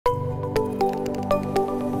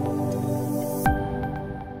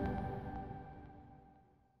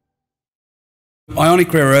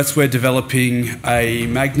Ionic Rare Earths, we're developing a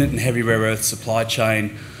magnet and heavy rare earth supply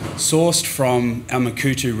chain sourced from our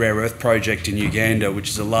Makuutu Rare Earth Project in Uganda, which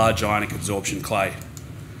is a large ionic adsorption clay.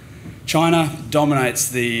 China dominates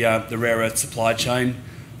the rare earth supply chain.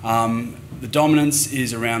 The dominance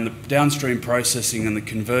is around the downstream processing and the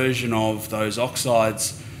conversion of those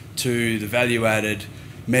oxides to the value-added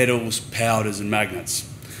metals, powders and magnets.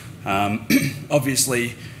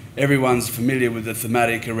 Obviously, everyone's familiar with the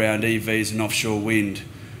thematic around EVs and offshore wind.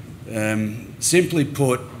 Simply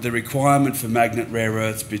put, the requirement for magnet rare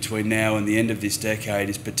earths between now and the end of this decade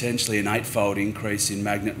is potentially an 8-fold increase in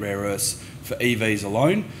magnet rare earths for EVs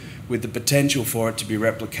alone, with the potential for it to be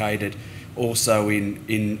replicated also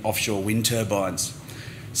in offshore wind turbines.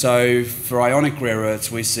 So for Ionic Rare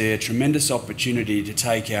Earths, we see a tremendous opportunity to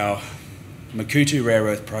take our Makutu Rare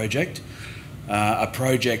Earth Project, a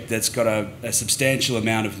project that's got a substantial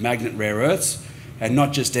amount of magnet rare earths, and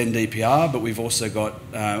not just NdPr, but we've also got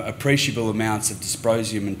appreciable amounts of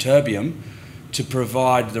dysprosium and terbium to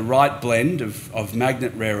provide the right blend of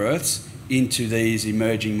magnet rare earths into these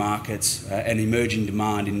emerging markets and emerging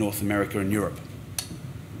demand in North America and Europe.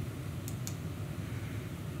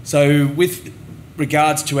 So with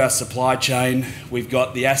regards to our supply chain, we've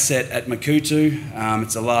got the asset at Makuutu.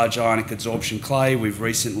 It's a large ionic adsorption clay. We've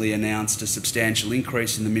recently announced a substantial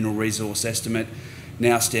increase in the mineral resource estimate.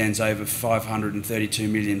 Now stands over 532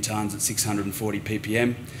 million tonnes at 640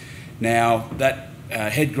 ppm. Now that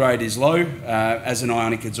head grade is low as an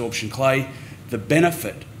ionic adsorption clay. The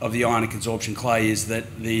benefit of the ionic adsorption clay is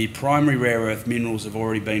that the primary rare earth minerals have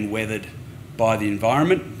already been weathered by the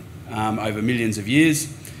environment over millions of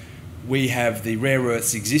years. We have the rare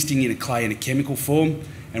earths existing in a clay in a chemical form,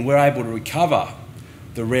 and we're able to recover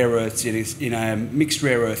the rare earths in a mixed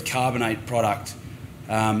rare earth carbonate product.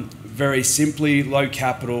 Very simply, low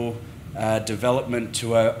capital development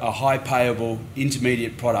to a high payable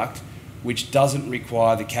intermediate product which doesn't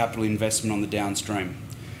require the capital investment on the downstream.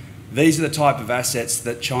 These are the type of assets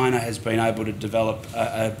that China has been able to develop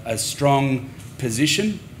a strong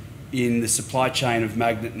position in the supply chain of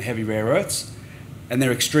magnet and heavy rare earths, and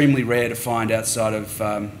they're extremely rare to find outside of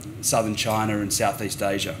southern China and Southeast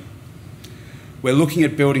Asia. We're looking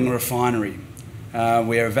at building a refinery.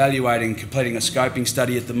 We're evaluating completing a scoping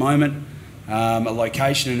study at the moment, a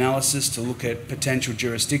location analysis to look at potential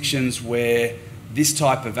jurisdictions where this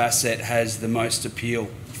type of asset has the most appeal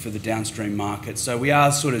for the downstream market. So we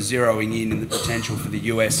are sort of zeroing in the potential for the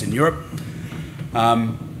US and Europe.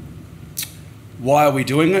 Why are we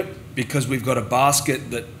doing it? Because we've got a basket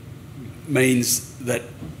that means that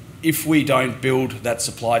if we don't build that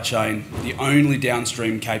supply chain, the only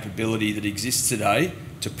downstream capability that exists today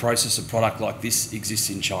to process a product like this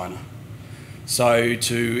exists in China. So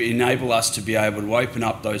to enable us to be able to open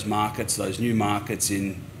up those markets, those new markets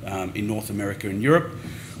in North America and Europe,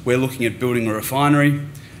 we're looking at building a refinery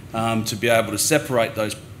to be able to separate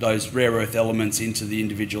those rare earth elements into the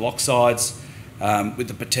individual oxides with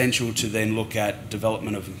the potential to then look at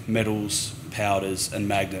development of metals, powders and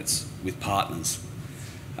magnets with partners.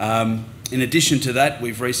 In addition to that,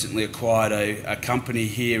 we've recently acquired a company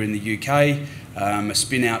here in the UK, a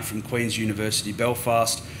spin out from Queen's University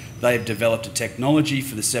Belfast. They've developed a technology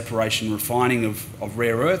for the separation and refining of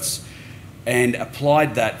rare earths and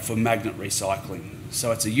applied that for magnet recycling.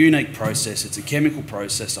 So it's a unique process, it's a chemical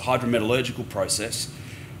process, a hydrometallurgical process.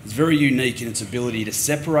 It's very unique in its ability to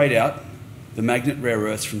separate out the magnet rare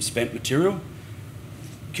earths from spent material,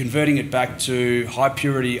 converting it back to high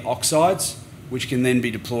purity oxides, which can then be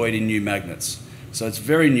deployed in new magnets. So it's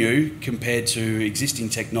very new compared to existing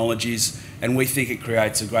technologies, and we think it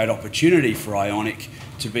creates a great opportunity for Ionic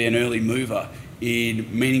to be an early mover in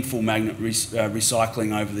meaningful magnet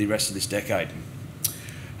recycling over the rest of this decade.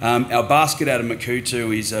 Our basket out of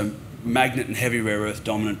Makuutu is a magnet and heavy rare earth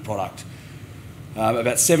dominant product.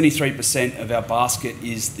 About 73% of our basket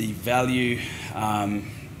is the value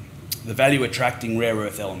attracting rare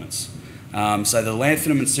earth elements. So the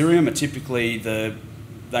lanthanum and cerium are typically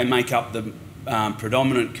they make up the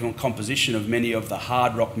predominant composition of many of the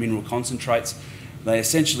hard rock mineral concentrates. They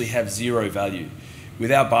essentially have zero value.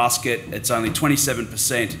 With our basket, it's only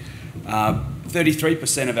 27%.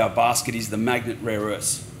 33% of our basket is the magnet rare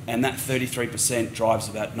earths, and that 33% drives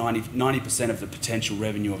about 90% of the potential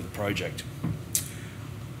revenue of the project.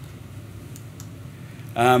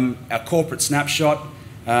 Our corporate snapshot,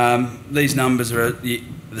 these numbers are at the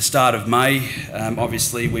start of May.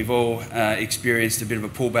 Obviously, we've all experienced a bit of a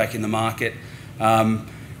pullback in the market.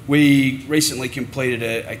 We recently completed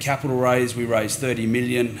a capital raise. We raised 30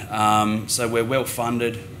 million, so we're well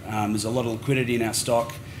funded. There's a lot of liquidity in our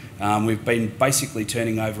stock. We've been basically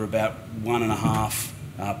turning over about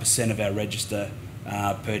 1.5% of our register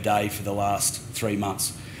per day for the last 3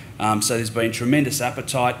 months. So there's been tremendous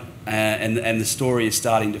appetite, and the story is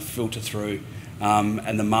starting to filter through,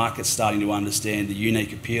 and the market's starting to understand the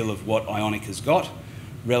unique appeal of what Ionic has got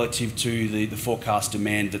relative to the forecast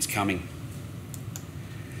demand that's coming.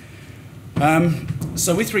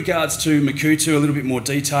 So with regards to Makuutu, a little bit more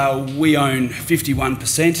detail, we own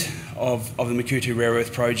 51% of the Makuutu Rare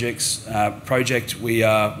Earth project. We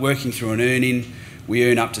are working through an earn-in. We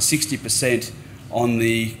earn up to 60% on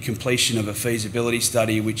the completion of a feasibility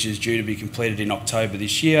study, which is due to be completed in October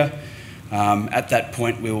this year. At that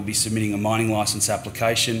point, we will be submitting a mining licence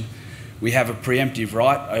application. We have a preemptive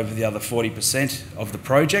right over the other 40% of the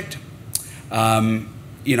project.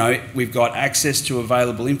 You know, we've got access to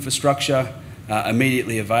available infrastructure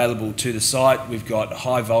immediately available to the site. We've got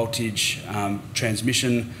high voltage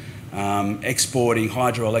transmission, exporting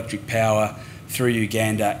hydroelectric power through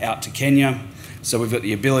Uganda out to Kenya. So we've got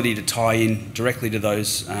the ability to tie in directly to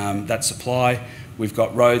those that supply. We've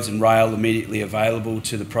got roads and rail immediately available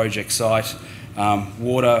to the project site.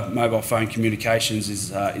 Water, mobile phone communications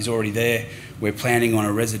is already there. We're planning on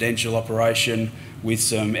a residential operation with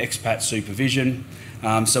some expat supervision.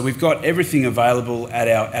 So we've got everything available at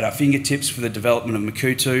our fingertips for the development of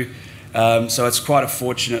Makuutu. So it's quite a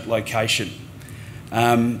fortunate location.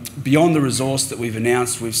 Beyond the resource that we've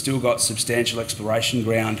announced, we've still got substantial exploration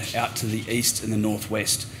ground out to the east and the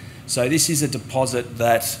northwest. So this is a deposit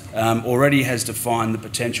that already has defined the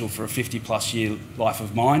potential for a 50+ year life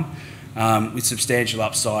of mine, with substantial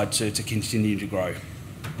upside to continue to grow.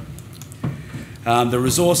 The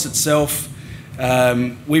resource itself,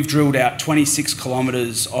 we've drilled out 26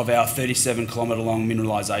 kilometres of our 37 kilometre long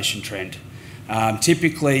mineralisation trend.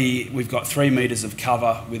 Typically, we've got 3 metres of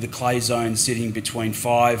cover with the clay zone sitting between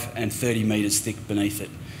 5 and 30 metres thick beneath it.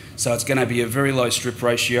 So it's going to be a very low strip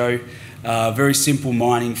ratio, very simple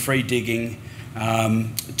mining, free digging,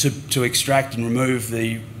 to extract and remove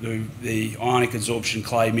the ionic adsorption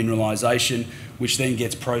clay mineralisation, which then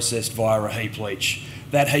gets processed via a heap leach.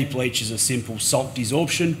 That heap leach is a simple salt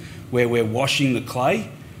desorption where we're washing the clay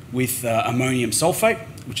with ammonium sulfate,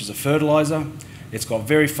 which is a fertiliser. It's got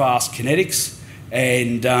very fast kinetics,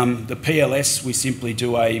 and the PLS, we simply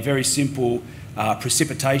do a very simple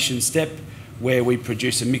precipitation step where we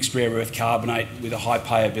produce a mixed rare earth carbonate with a high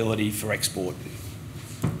payability for export.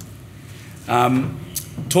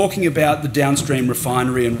 Talking about the downstream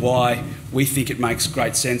refinery and why we think it makes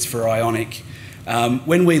great sense for Ionic,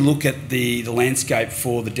 when we look at the landscape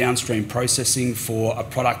for the downstream processing for a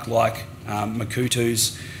product like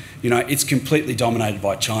Makuutu's, you know, it's completely dominated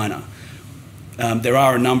by China. There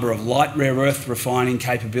are a number of light rare earth refining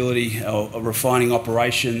capability or refining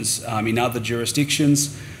operations in other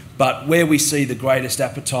jurisdictions, but where we see the greatest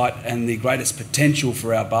appetite and the greatest potential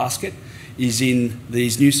for our basket is in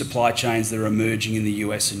these new supply chains that are emerging in the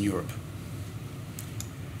US and Europe.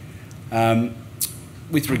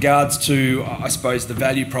 With regards to, I suppose, the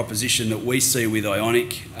value proposition that we see with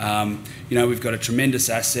Ionic, you know, we've got a tremendous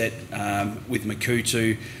asset with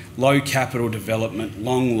Makuutu, low capital development,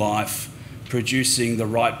 long life, producing the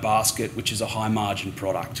right basket, which is a high margin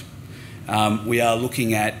product. We are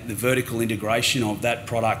looking at the vertical integration of that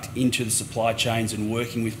product into the supply chains and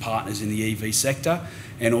working with partners in the EV sector,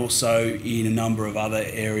 and also in a number of other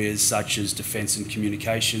areas such as defence and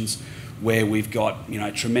communications, where we've got, you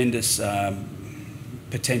know, tremendous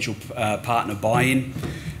potential partner buy-in.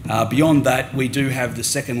 Beyond that, we do have the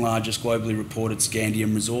second largest globally reported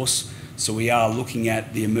scandium resource, so we are looking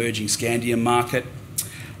at the emerging scandium market.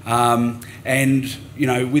 And, you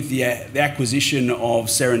know, with the acquisition of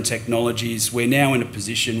Seren Technologies, we're now in a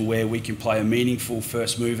position where we can play a meaningful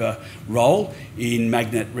first mover role in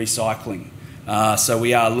magnet recycling. So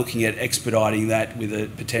we are looking at expediting that with a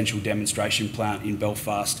potential demonstration plant in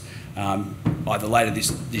Belfast, either later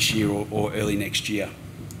this year or early next year.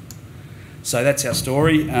 So that's our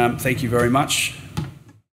story. Thank you very much.